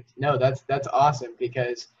perfect. No, that's awesome,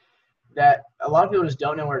 because that a lot of people just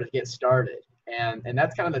don't know where to get started. And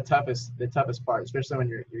that's kind of the toughest part, especially when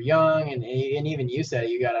you're young, and even you said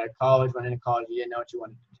you got out of college, went into college, you didn't know what you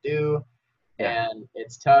wanted to do. Yeah. And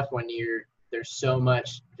it's tough when there's so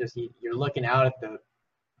much, just you're looking out at the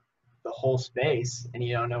whole space and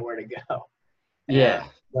you don't know where to go. Yeah.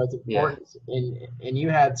 So it's important. Yeah. And you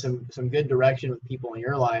had some good direction with people in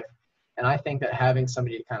your life. And I think that having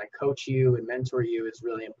somebody to kind of coach you and mentor you is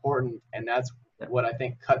really important. And that's what I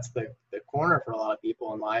think cuts the corner for a lot of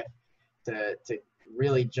people in life to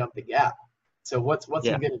really jump the gap. So what's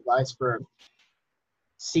some good advice for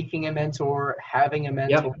seeking a mentor, having a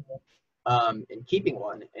mentor, and keeping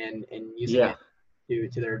one and using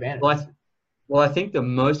it to their advantage? Well, I think the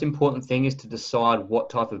most important thing is to decide what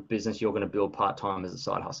type of business you're going to build part-time as a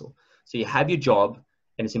side hustle. So you have your job,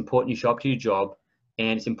 and it's important you show up to your job,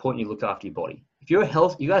 and it's important you look after your body. If you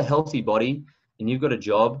got a healthy body and you've got a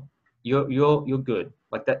job, you're good.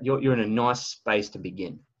 Like that, you're in a nice space to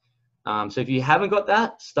begin. So if you haven't got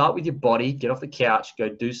that, start with your body, get off the couch, go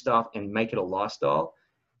do stuff and make it a lifestyle,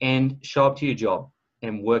 and show up to your job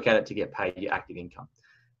and work at it to get paid your active income.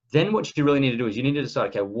 Then what you really need to do is you need to decide,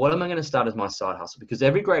 okay, what am I going to start as my side hustle? Because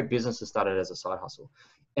every great business is started as a side hustle.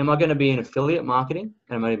 Am I going to be in affiliate marketing?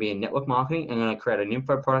 And am I going to be in network marketing? And I'm going to create an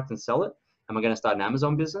info product and sell it? Am I going to start an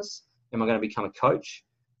Amazon business? Am I going to become a coach?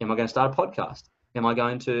 Am I going to start a podcast? Am I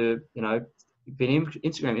going to, be an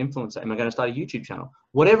Instagram influencer? Am I going to start a YouTube channel?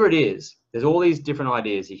 Whatever it is, there's all these different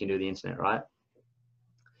ideas you can do with the internet, right?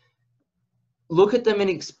 Look at them and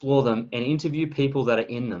explore them and interview people that are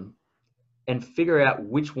in them and figure out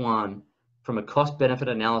which one, from a cost benefit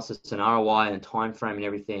analysis and ROI and time frame and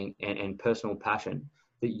everything and personal passion,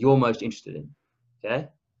 that you're most interested in. Okay.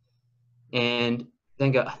 And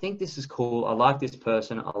then go, I think this is cool. I like this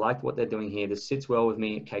person. I like what they're doing here. This sits well with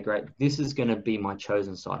me. Okay, great. This is going to be my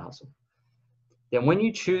chosen side hustle. Then when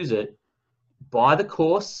you choose it, buy the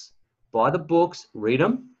course, buy the books, read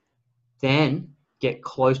them, then get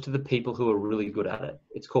close to the people who are really good at it.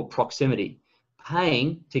 It's called proximity.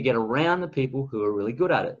 Paying to get around the people who are really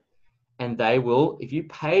good at it. And they will, if you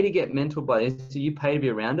pay to get mentored by this, so you pay to be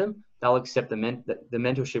around them, they'll accept the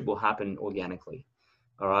mentorship will happen organically.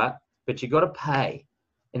 All right. But you got to pay.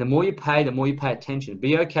 And the more you pay attention.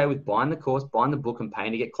 Be okay with buying the course, buying the book, and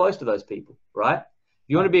paying to get close to those people. Right. If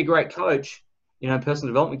you want to be a great coach,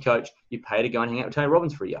 personal development coach, you pay to go and hang out with Tony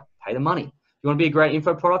Robbins for a year. Pay the money. If you want to be a great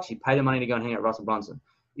info products, you pay the money to go and hang out with Russell Brunson.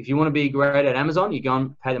 If you want to be great at Amazon, you go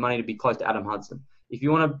and pay the money to be close to Adam Hudson. If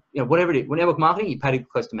you want to, whatever it is, network marketing, you pay to be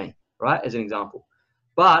close to me, right? As an example.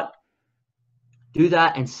 But do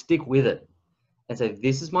that and stick with it and say,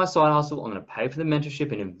 this is my side hustle. I'm going to pay for the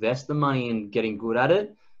mentorship and invest the money in getting good at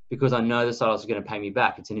it because I know the side hustle is going to pay me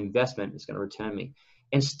back. It's an investment. It's going to return me.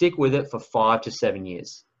 And stick with it for 5 to 7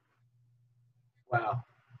 years. Wow.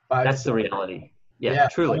 That's the reality. Yeah,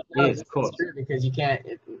 truly. It is, of course. It's true because you can't,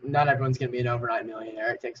 not everyone's going to be an overnight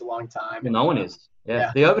millionaire. It takes a long time. Well, no one is.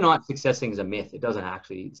 Yeah. The overnight success thing is a myth. It doesn't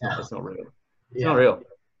actually, it's not real. It's not real.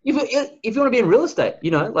 If you want to be in real estate,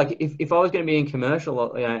 like if I was going to be in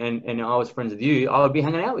commercial and I was friends with you, I would be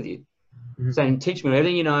hanging out with you. Mm-hmm. Saying, teach me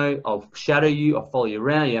everything you know. I'll shadow you. I'll follow you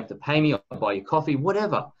around. You have to pay me. I'll buy you coffee,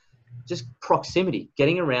 whatever. Just proximity,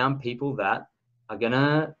 getting around people that are going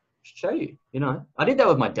to show you, I did that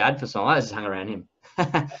with my dad for some. I just hung around him.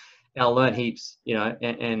 And I learned heaps,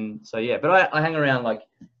 and so, yeah, but I hang around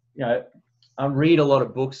I read a lot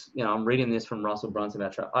of books, I'm reading this from Russell Brunson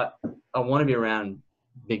about I want to be around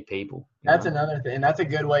big people. That's another thing. That's a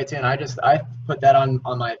good way too. And I put that on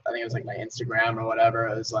my, I think it was like my Instagram or whatever.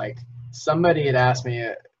 It was like somebody had asked me,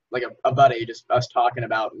 like a buddy, just us talking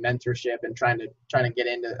about mentorship and trying to get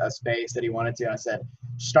into a space that he wanted to. I said,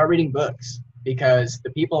 start reading books. Because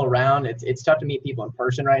the people around, it's tough to meet people in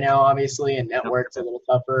person right now, obviously, and network's a little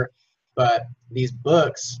tougher. But these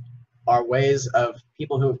books are ways of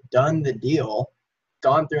people who have done the deal,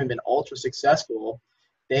 gone through and been ultra successful.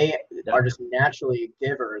 They are just naturally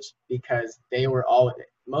givers because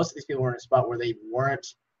most of these people were in a spot where they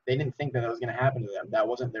didn't think that was going to happen to them. That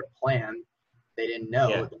wasn't their plan. They didn't know.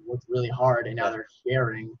 They worked really hard, and now they're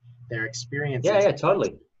sharing their experiences. Yeah,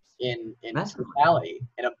 totally. In totality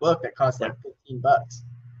in a book that costs like $15.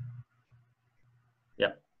 Yeah,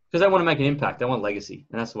 because they want to make an impact. They want legacy,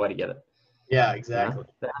 and that's the way to get it. Yeah, exactly.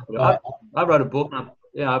 I wrote a book.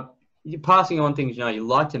 You're passing on things. You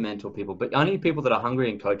like to mentor people, but only people that are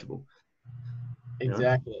hungry and coachable.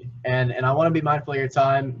 Exactly. And I want to be mindful of your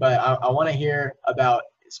time, but I want to hear about,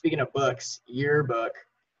 speaking of books, your book.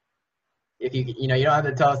 If you don't have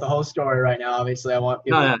to tell us the whole story right now. Obviously, I want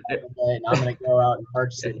people to it, and I'm going to go out and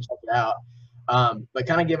purchase it and check it out. But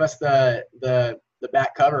kind of give us the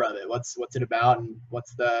back cover of it. What's it about, and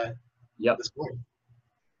what's the story?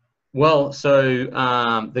 Well, so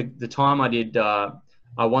the time I did, I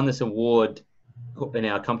won this award in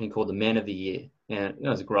our company called the Man of the Year, and it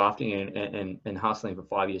was grafting and hustling for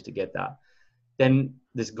 5 years to get that. Then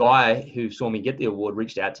this guy who saw me get the award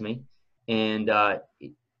reached out to me, and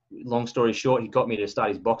long story short, he got me to start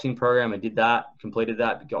his boxing program. I did that, completed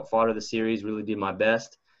that, got fighter of the series, really did my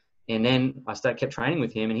best. And then I kept training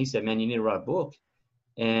with him, and he said, man, you need to write a book.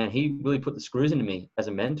 And he really put the screws into me as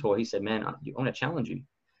a mentor. He said, man, I want to challenge you.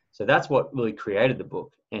 So that's what really created the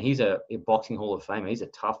book. And he's a boxing Hall of Famer. He's a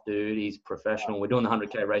tough dude. He's professional. We're doing the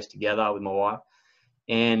 100K race together with my wife.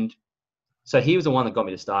 And so he was the one that got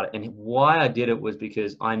me to start it. And why I did it was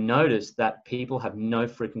because I noticed that people have no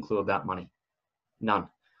freaking clue about money. None.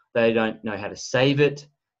 They don't know how to save it.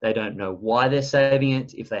 They don't know why they're saving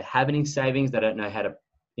it. If they have any savings, they don't know how to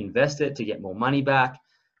invest it to get more money back.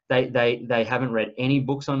 They haven't read any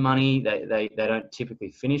books on money. They don't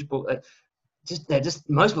typically finish books.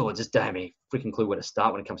 Most people just don't have any freaking clue where to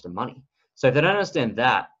start when it comes to money. So if they don't understand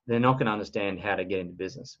that, they're not going to understand how to get into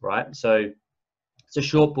business, right? So it's a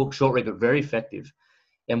short book, short read, but very effective.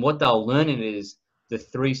 And what they'll learn in it is the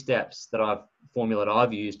 3 steps that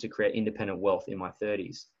I've used to create independent wealth in my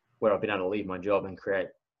 30s, where I've been able to leave my job and create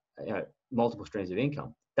multiple streams of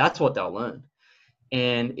income. That's what they'll learn.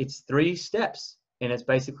 And it's 3 steps. And it's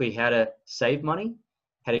basically how to save money,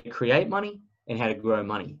 how to create money, and how to grow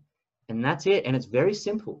money. And that's it. And it's very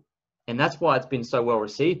simple. And that's why it's been so well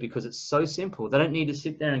received, because it's so simple. They don't need to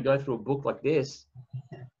sit there and go through a book like this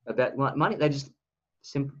about money. They just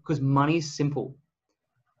simple, because money's simple.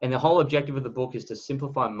 And the whole objective of the book is to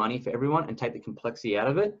simplify money for everyone and take the complexity out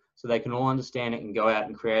of it so they can all understand it and go out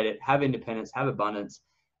and create it, have independence, have abundance,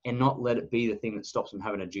 and not let it be the thing that stops them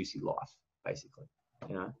having a juicy life, basically.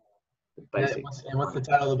 The basics. And what's the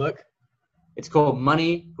title of the book? It's called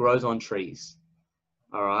Money Grows on Trees.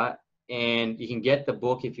 All right. And you can get the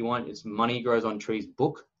book if you want. It's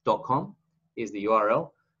moneygrowsontreesbook.com is the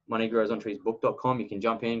URL. Moneygrowsontreesbook.com. You can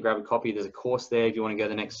jump in, grab a copy. There's a course there if you want to go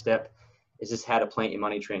the next step. It's just how to plant your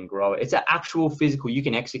money tree and grow it. It's an actual physical. You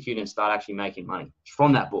can execute and start actually making money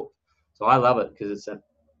from that book. So I love it because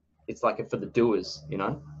it's like for the doers,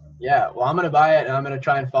 Yeah, well, I'm going to buy it and I'm going to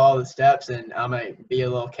try and follow the steps, and I'm going to be a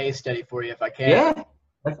little case study for you if I can. Yeah,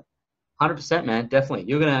 100%, man. Definitely.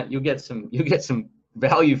 You'll get some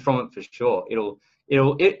value from it for sure.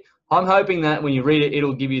 I'm hoping that when you read it,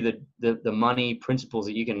 it'll give you the money principles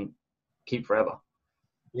that you can keep forever.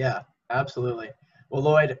 Yeah, absolutely. Well,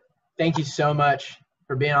 Lloyd, thank you so much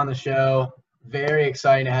for being on the show. Very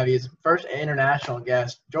exciting to have you as first international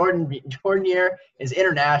guest. Jordan Year is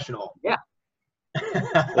international. Yeah.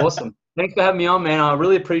 Awesome. Thanks for having me on, man. I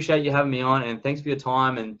really appreciate you having me on, and thanks for your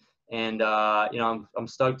time. And I'm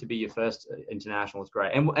stoked to be your first international. It's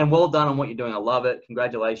great, and well done on what you're doing. I love it.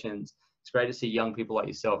 Congratulations. It's great to see young people like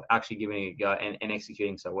yourself actually giving it a go and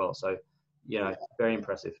executing so well. So, very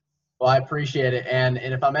impressive. Well, I appreciate it. And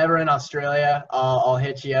if I'm ever in Australia, I'll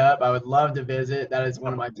hit you up. I would love to visit. That is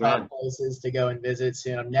one of my top places to go and visit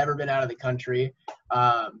soon. I've never been out of the country.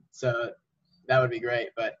 So that would be great.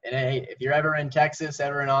 But hey, if you're ever in Texas,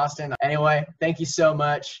 ever in Austin, anyway, thank you so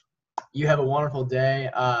much. You have a wonderful day.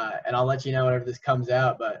 And I'll let you know whenever this comes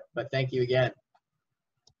out. But thank you again.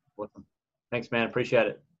 Awesome. Thanks, man. Appreciate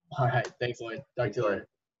it. All right. Thanks, Lloyd. Talk to you later.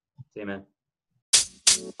 See you, man.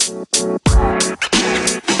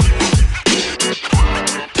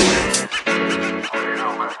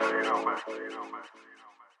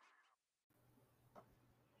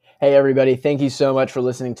 Hey everybody, thank you so much for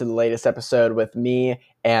listening to the latest episode with me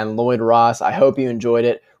and Lloyd Ross. I hope you enjoyed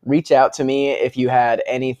it. Reach out to me if you had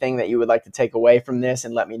anything that you would like to take away from this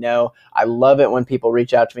and let me know. I love it when people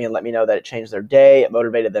reach out to me and let me know that it changed their day, it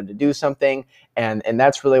motivated them to do something, and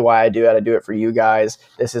that's really why I do it. I do it for you guys.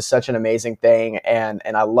 This is such an amazing thing, and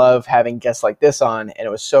I love having guests like this on, and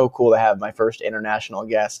it was so cool to have my first international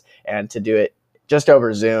guest and to do it just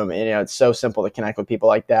over Zoom. And, it's so simple to connect with people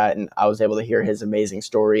like that. And I was able to hear his amazing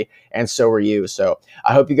story, and so were you. So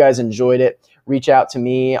I hope you guys enjoyed it. Reach out to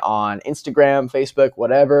me on Instagram, Facebook,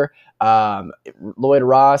 whatever. Lloyd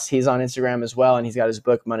Ross, he's on Instagram as well. And he's got his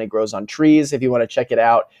book, Money Grows on Trees. If you want to check it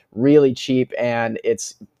out, really cheap, and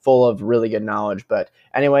it's full of really good knowledge. But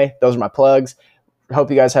anyway, those are my plugs. Hope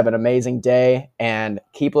you guys have an amazing day, and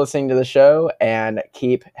keep listening to the show and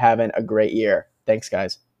keep having a great year. Thanks,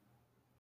 guys.